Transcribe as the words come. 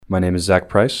My name is Zach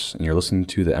Price, and you're listening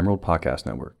to the Emerald Podcast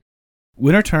Network.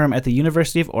 Winter term at the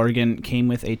University of Oregon came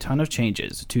with a ton of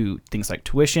changes to things like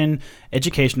tuition,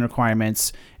 education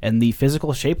requirements, and the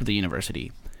physical shape of the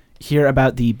university. Hear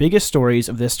about the biggest stories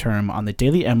of this term on the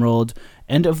Daily Emerald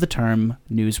End of the Term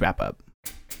News Wrap-Up.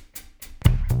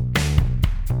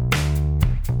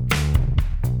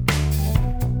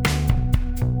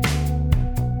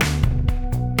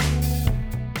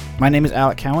 My name is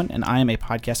Alec Cowan, and I am a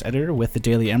podcast editor with the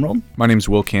Daily Emerald. My name is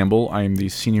Will Campbell. I am the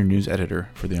senior news editor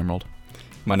for the Emerald.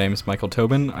 My name is Michael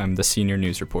Tobin. I'm the senior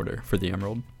news reporter for the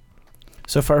Emerald.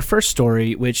 So for our first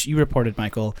story, which you reported,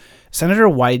 Michael, Senator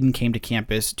Wyden came to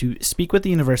campus to speak with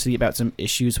the university about some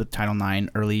issues with Title IX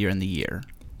earlier in the year.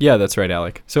 Yeah, that's right,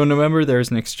 Alec. So in November, there was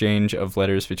an exchange of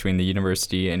letters between the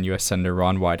university and U.S. Senator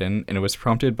Ron Wyden, and it was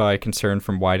prompted by concern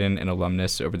from Wyden and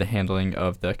alumnus over the handling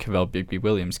of the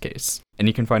Cavell-Bigby-Williams case. And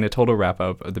you can find a total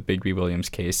wrap-up of the Bigby-Williams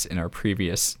case in our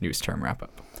previous news term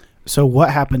wrap-up. So what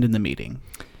happened in the meeting?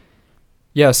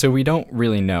 Yeah, so we don't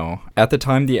really know. At the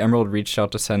time, the Emerald reached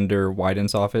out to Senator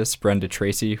Wyden's office, Brenda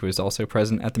Tracy, who was also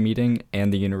present at the meeting,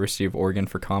 and the University of Oregon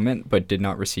for comment, but did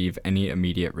not receive any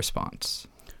immediate response.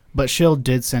 But Schill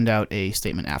did send out a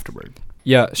statement afterward.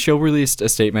 Yeah, Schill released a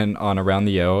statement on Around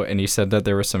the O, and he said that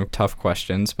there were some tough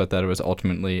questions, but that it was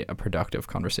ultimately a productive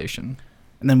conversation.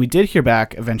 And then we did hear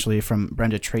back eventually from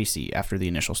Brenda Tracy after the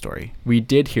initial story. We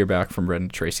did hear back from Brenda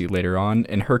Tracy later on,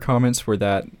 and her comments were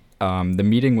that the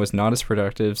meeting was not as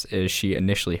productive as she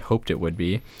initially hoped it would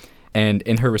be. And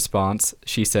in her response,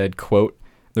 she said, quote,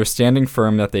 "They're standing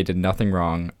firm that they did nothing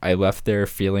wrong. I left there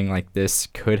feeling like this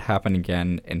could happen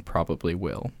again and probably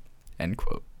will." End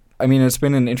quote. I mean, it's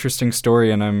been an interesting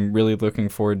story, and I'm really looking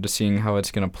forward to seeing how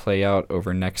it's going to play out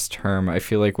over next term. I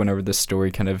feel like whenever this story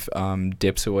kind of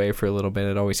dips away for a little bit,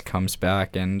 it always comes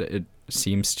back, and it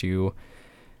seems to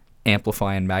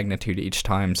amplify in magnitude each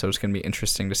time. So it's going to be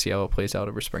interesting to see how it plays out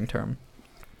over spring term.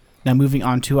 Now moving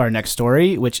on to our next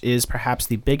story, which is perhaps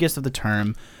the biggest of the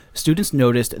term, students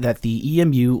noticed that the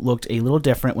EMU looked a little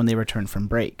different when they returned from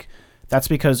break. That's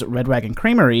because Red Wagon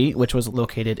Creamery, which was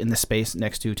located in the space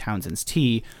next to Townsend's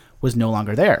Tea, was no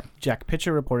longer there. Jack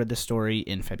Pitcher reported this story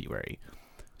in February.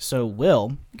 So,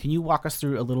 Will, can you walk us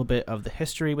through a little bit of the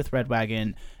history with Red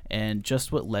Wagon and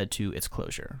just what led to its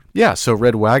closure? Yeah, so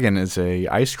Red Wagon is a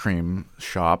ice cream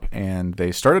shop, and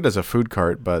they started as a food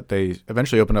cart, but they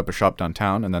eventually opened up a shop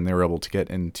downtown, and then they were able to get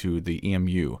into the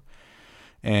EMU.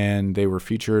 And they were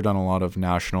featured on a lot of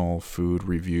national food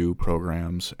review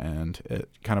programs, and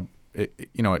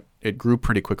it grew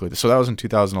pretty quickly. So that was in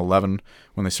 2011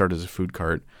 when they started as a food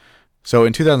cart. So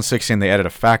in 2016, they added a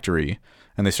factory,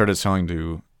 and they started selling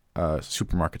to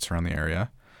supermarkets around the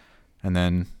area. And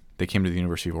then they came to the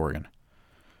University of Oregon.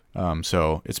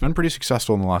 So it's been pretty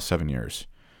successful in the last 7 years.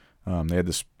 They had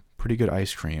this pretty good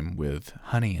ice cream with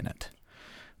honey in it.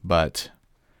 But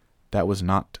that was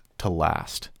not to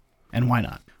last. And why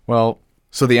not? Well,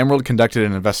 so the Emerald conducted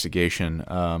an investigation,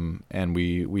 and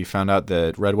we found out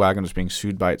that Red Wagon was being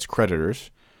sued by its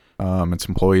creditors. Its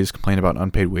employees complained about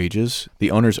unpaid wages. The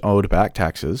owners owed back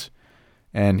taxes.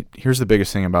 And here's the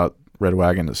biggest thing about Red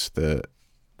Wagon is that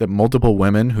multiple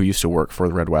women who used to work for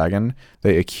the Red Wagon,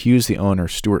 they accused the owner,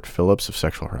 Stuart Phillips, of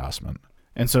sexual harassment.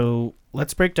 And so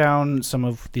let's break down some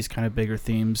of these kind of bigger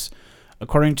themes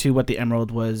according to what the Emerald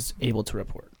was able to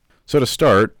report. So to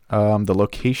start, the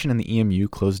location in the EMU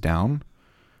closed down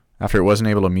after it wasn't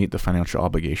able to meet the financial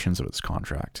obligations of its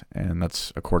contract. And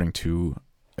that's according to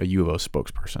a U of O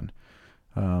spokesperson.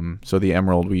 So the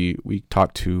Emerald, we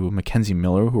talked to Mackenzie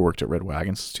Miller, who worked at Red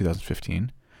Wagon since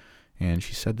 2015, and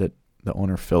she said that the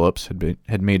owner, Phillips,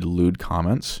 had made lewd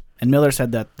comments. And Miller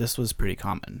said that this was pretty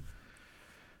common.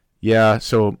 Yeah,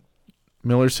 so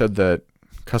Miller said that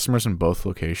customers in both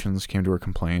locations came to her,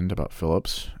 complained about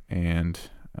Phillips, and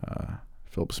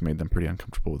Phillips made them pretty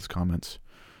uncomfortable with his comments.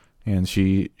 And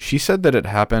she said that it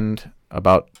happened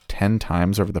about 10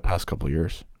 times over the past couple of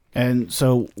years. And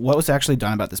so what was actually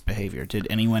done about this behavior? Did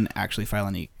anyone actually file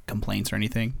any complaints or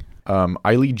anything?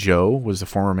 Eiley Joe was the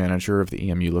former manager of the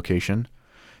EMU location,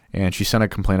 and she sent a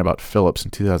complaint about Phillips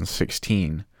in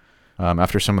 2016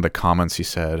 after some of the comments he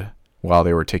said while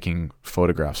they were taking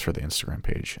photographs for the Instagram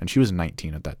page. And she was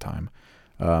 19 at that time.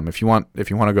 If you want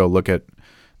to go look at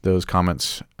those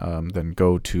comments, then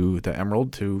go to the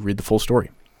Emerald to read the full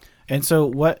story. And so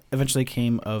what eventually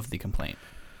came of the complaint?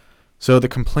 So the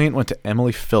complaint went to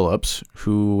Emily Phillips,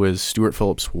 who was Stuart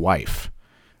Phillips' wife,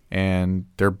 and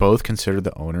they're both considered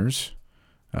the owners.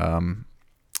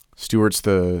 Stuart's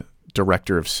the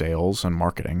director of sales and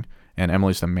marketing, and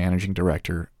Emily's the managing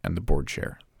director and the board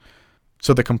chair.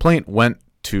 So the complaint went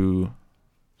to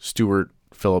Stuart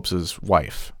Phillips's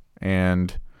wife,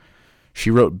 and She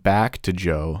wrote back to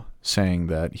Joe saying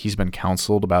that he's been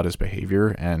counseled about his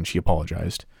behavior, and she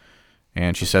apologized.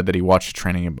 And she said that he watched a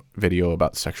training video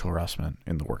about sexual harassment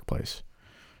in the workplace.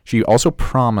 She also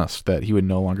promised that he would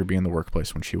no longer be in the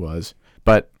workplace when she was,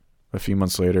 but a few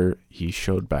months later, he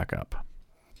showed back up.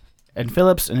 And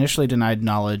Phillips initially denied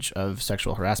knowledge of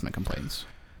sexual harassment complaints.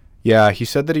 Yeah, he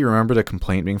said that he remembered a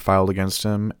complaint being filed against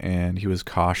him, and he was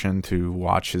cautioned to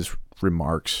watch his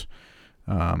remarks.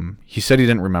 He said he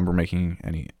didn't remember making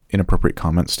any inappropriate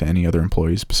comments to any other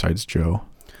employees besides Joe.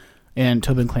 And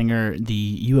Tobin Klinger,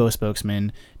 the UO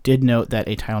spokesman, did note that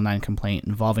a Title IX complaint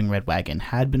involving Red Wagon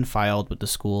had been filed with the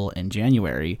school in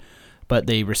January, but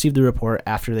they received the report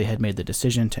after they had made the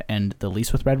decision to end the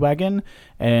lease with Red Wagon,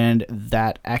 and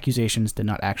that accusations did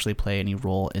not actually play any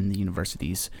role in the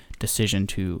university's decision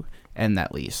to end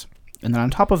that lease. And then on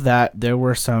top of that, there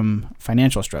were some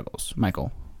financial struggles.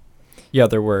 Michael. Yeah,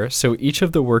 there were. So each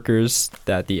of the workers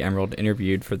that the Emerald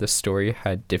interviewed for this story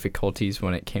had difficulties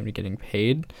when it came to getting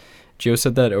paid. Joe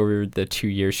said that over the 2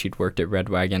 years she'd worked at Red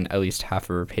Wagon, at least half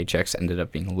of her paychecks ended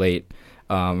up being late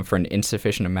for an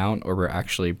insufficient amount or were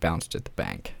actually bounced at the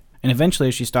bank. And eventually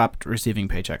she stopped receiving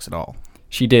paychecks at all.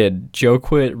 She did. Joe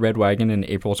quit Red Wagon in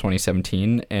April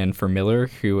 2017, and for Miller,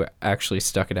 who actually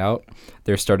stuck it out,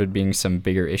 there started being some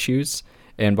bigger issues.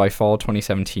 And by fall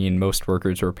 2017, most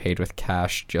workers were paid with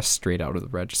cash just straight out of the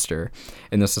register.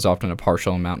 And this is often a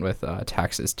partial amount with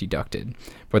taxes deducted.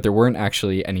 But there weren't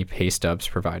actually any pay stubs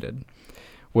provided.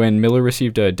 When Miller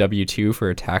received a W-2 for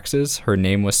her taxes, her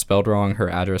name was spelled wrong, her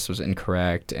address was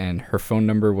incorrect, and her phone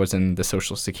number was in the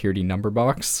Social Security number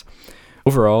box.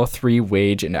 Overall, 3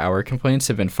 wage and hour complaints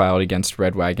have been filed against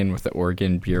Red Wagon with the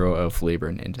Oregon Bureau of Labor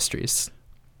and Industries.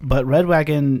 But Red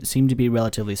Wagon seemed to be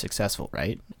relatively successful,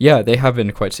 right? Yeah, they have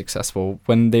been quite successful.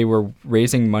 When they were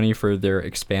raising money for their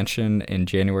expansion in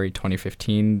January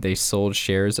 2015, they sold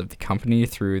shares of the company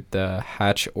through the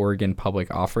Hatch Oregon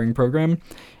Public Offering Program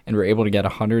and were able to get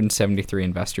 173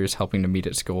 investors, helping to meet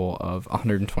its goal of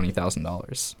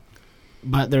 $120,000.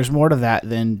 But there's more to that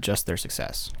than just their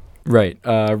success. Right.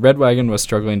 Red Wagon was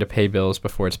struggling to pay bills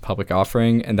before its public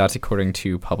offering, and that's according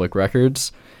to public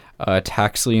records.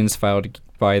 Tax liens filed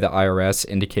by the IRS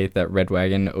indicate that Red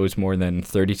Wagon owes more than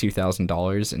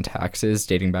 $32,000 in taxes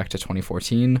dating back to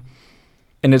 2014.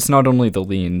 And it's not only the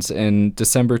liens. In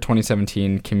December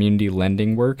 2017, Community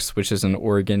Lending Works, which is an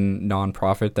Oregon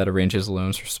nonprofit that arranges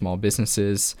loans for small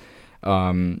businesses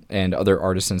and other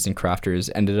artisans and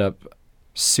crafters, ended up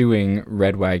suing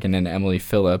Red Wagon and Emily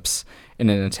Phillips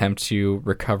in an attempt to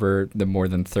recover the more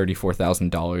than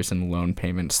 $34,000 in loan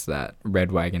payments that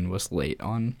Red Wagon was late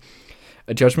on.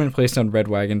 A judgment placed on Red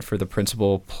Wagon for the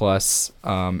principal plus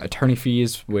attorney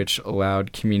fees, which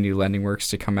allowed Community Lending Works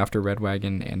to come after Red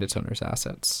Wagon and its owner's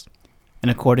assets. And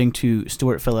according to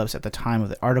Stuart Phillips at the time of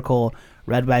the article,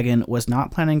 Red Wagon was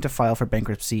not planning to file for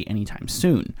bankruptcy anytime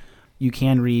soon. You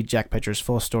can read Jack Pitcher's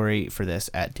full story for this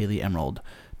at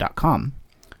dailyemerald.com.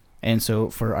 And so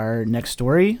for our next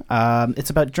story, it's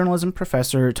about journalism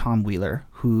professor Tom Wheeler,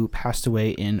 who passed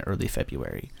away in early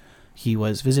February. He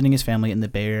was visiting his family in the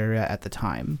Bay Area at the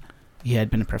time. He had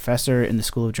been a professor in the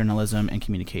School of Journalism and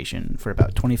Communication for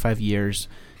about 25 years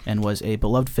and was a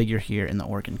beloved figure here in the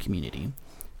Oregon community.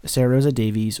 Sarah Rosa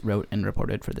Davies wrote and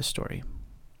reported for this story.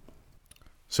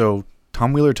 So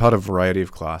Tom Wheeler taught a variety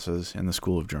of classes in the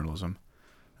School of Journalism.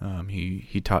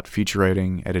 He taught feature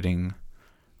writing, editing,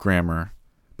 grammar,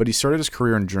 but he started his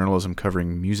career in journalism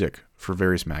covering music for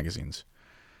various magazines.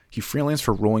 He freelanced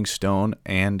for Rolling Stone,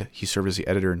 and he served as the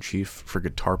editor-in-chief for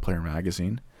Guitar Player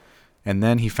magazine, and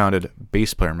then he founded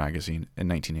Bass Player magazine in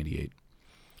 1988.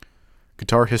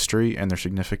 Guitar history and their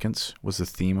significance was the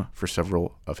theme for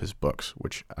several of his books,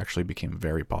 which actually became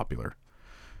very popular.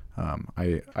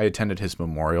 I attended his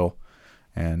memorial,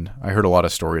 and I heard a lot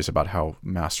of stories about how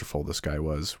masterful this guy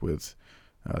was with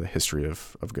the history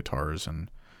of guitars, and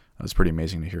it was pretty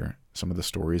amazing to hear some of the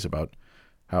stories about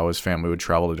how his family would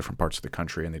travel to different parts of the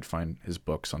country and they'd find his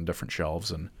books on different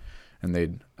shelves, and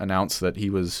they'd announce that he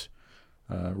was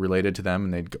related to them,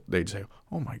 and they'd say,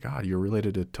 "Oh my God, you're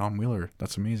related to Tom Wheeler.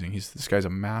 That's amazing. This guy's a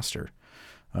master."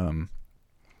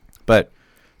 But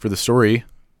for the story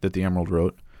that the Emerald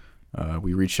wrote,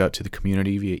 we reached out to the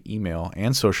community via email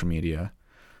and social media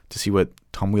to see what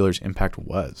Tom Wheeler's impact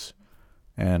was,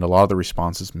 and a lot of the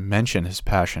responses mention his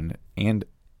passion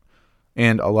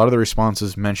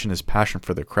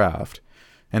for the craft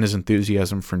and his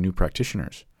enthusiasm for new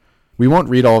practitioners. We won't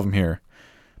read all of them here,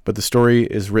 but the story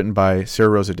is written by Sarah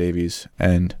Rosa Davies,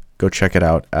 and go check it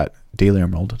out at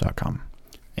dailyemerald.com.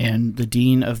 And the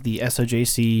dean of the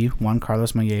SOJC, Juan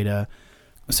Carlos Mayeda,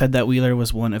 said that Wheeler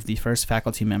was one of the first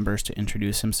faculty members to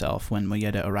introduce himself when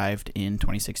Moyeda arrived in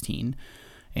 2016.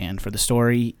 And for the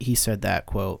story, he said that,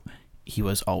 quote, he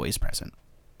was always present.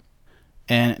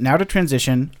 And now to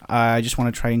transition, I just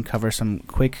want to try and cover some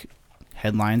quick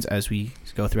headlines as we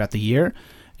go throughout the year.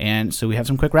 And so we have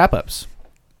some quick wrap-ups.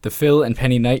 The Phil and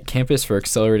Penny Knight Campus for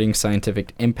Accelerating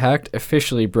Scientific Impact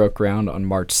officially broke ground on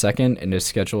March 2nd and is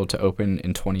scheduled to open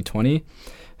in 2020.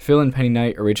 Phil and Penny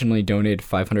Knight originally donated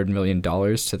 $500 million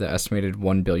to the estimated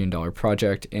 $1 billion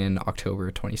project in October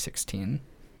 2016.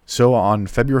 So on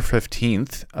February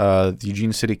 15th, the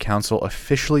Eugene City Council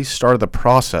officially started the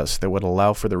process that would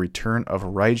allow for the return of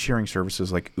ride-sharing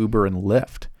services like Uber and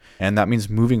Lyft. And that means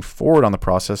moving forward on the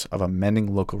process of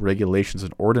amending local regulations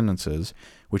and ordinances,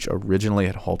 which originally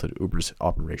had halted Uber's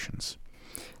operations.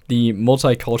 The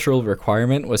multicultural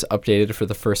requirement was updated for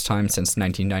the first time since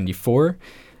 1994,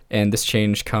 and this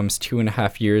change comes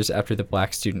 2.5 years after the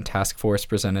Black Student Task Force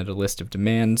presented a list of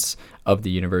demands of the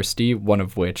university, one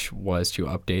of which was to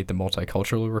update the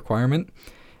multicultural requirement.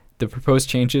 The proposed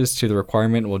changes to the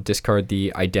requirement will discard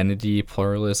the identity,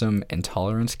 pluralism, and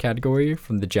tolerance category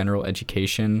from the general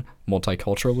education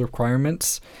multicultural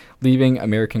requirements, leaving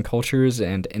American cultures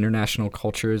and international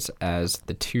cultures as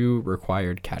the two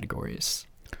required categories.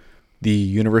 The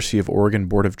University of Oregon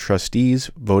Board of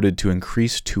Trustees voted to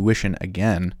increase tuition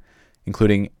again,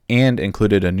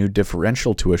 included a new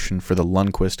differential tuition for the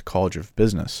Lundquist College of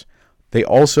Business. They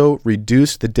also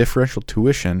reduced the differential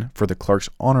tuition for the Clark's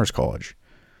Honors College.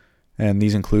 And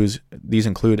these include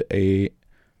an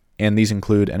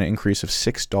increase of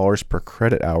 $6 per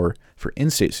credit hour for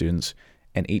in-state students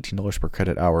and $18 per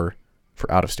credit hour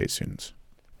for out-of-state students.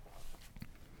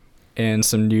 And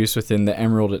some news within the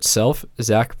Emerald itself.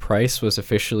 Zach Price was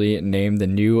officially named the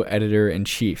new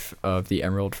editor-in-chief of the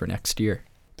Emerald for next year.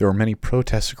 There were many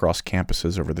protests across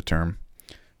campuses over the term.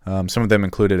 Some of them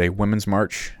included a women's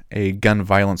march, a gun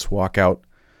violence walkout,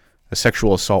 a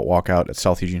sexual assault walkout at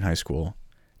South Eugene High School,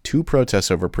 2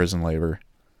 protests over prison labor,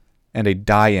 and a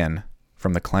die-in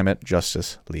from the Climate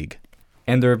Justice League.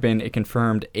 And there have been a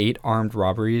confirmed 8 armed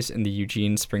robberies in the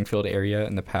Eugene-Springfield area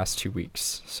in the past 2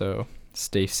 weeks. So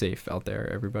stay safe out there,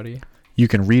 everybody. You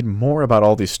can read more about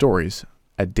all these stories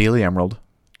at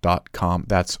dailyemerald.com.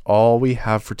 That's all we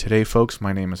have for today, folks.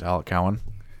 My name is Alec Cowan.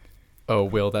 Oh,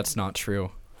 Will, that's not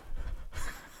true.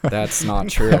 That's not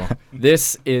true.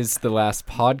 This is the last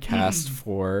podcast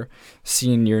for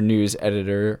senior news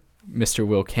editor, Mr.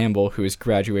 Will Campbell, who is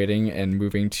graduating and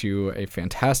moving to a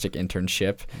fantastic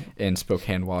internship in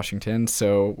Spokane, Washington.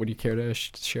 So would you care to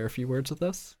share a few words with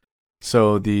us?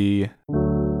 So the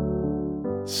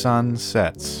sun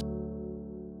sets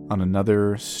on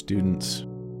another student's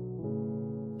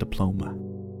diploma.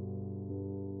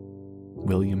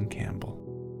 William Campbell.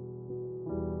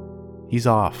 He's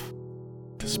off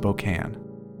to Spokane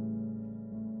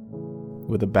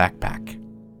with a backpack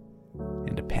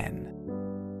and a pen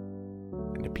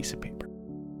and a piece of paper.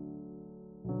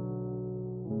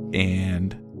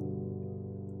 And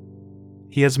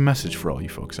he has a message for all you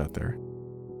folks out there.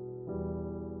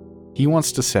 He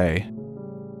wants to say,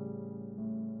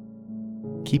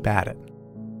 keep at it.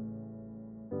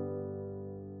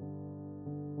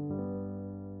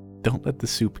 Don't let the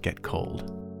soup get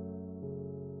cold.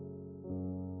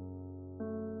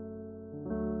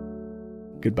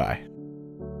 Goodbye.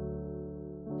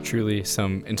 Truly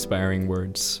some inspiring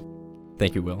words.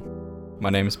 Thank you, Will.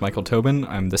 My name is Michael Tobin.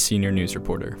 I'm the senior news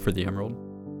reporter for The Emerald.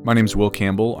 My name is Will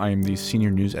Campbell. I am the senior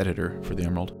news editor for The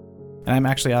Emerald. And I'm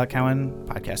actually Alec Cowan,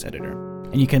 podcast editor.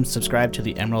 And you can subscribe to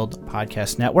the Emerald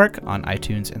Podcast Network on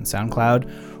iTunes and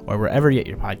SoundCloud or wherever you get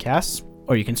your podcasts,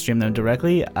 or you can stream them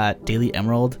directly at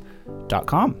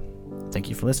dailyemerald.com. Thank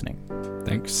you for listening.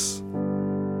 Thanks.